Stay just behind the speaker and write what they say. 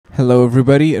Hello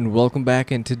everybody and welcome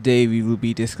back, and today we will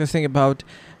be discussing about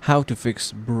how to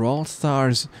fix Brawl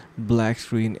Stars black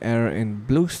screen error in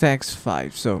Bluestacks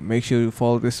 5. So make sure you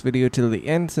follow this video till the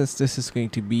end, since this is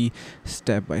going to be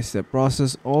step-by-step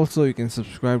process. Also, you can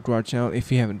subscribe to our channel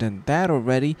if you haven't done that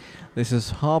already. Let's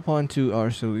just hop on to our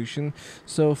solution.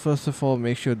 So first of all,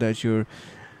 make sure that your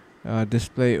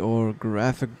display or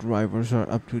graphic drivers are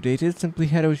up to date. Simply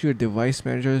head over to your device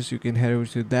managers. You can head over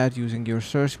to that using your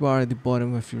search bar at the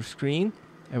bottom of your screen.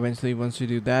 Eventually, once you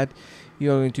do that,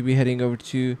 you're going to be heading over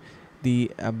to the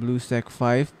BlueStack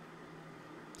 5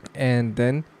 and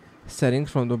then settings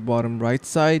from the bottom right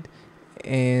side,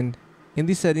 and in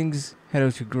the settings head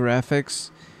over to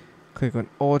graphics, click on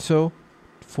auto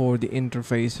for the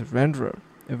interface renderer.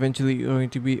 Eventually you're going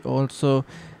to be also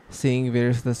seeing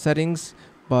various the settings,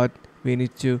 but we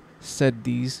need to set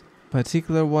these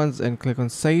particular ones and click on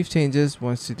save changes.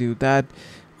 Once you do that,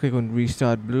 click on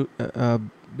restart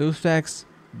BlueStacks.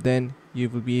 Then you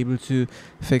will be able to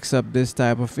fix up this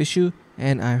type of issue,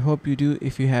 and I hope you do.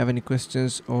 If you have any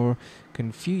questions or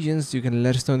confusions, you can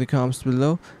let us know in the comments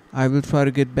below. I will try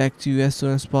to get back to you as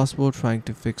soon as possible, trying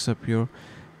to fix up your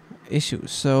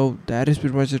issues. So that is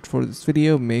pretty much it for this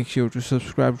video. Make sure to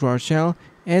subscribe to our channel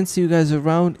and see you guys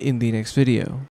around in the next video.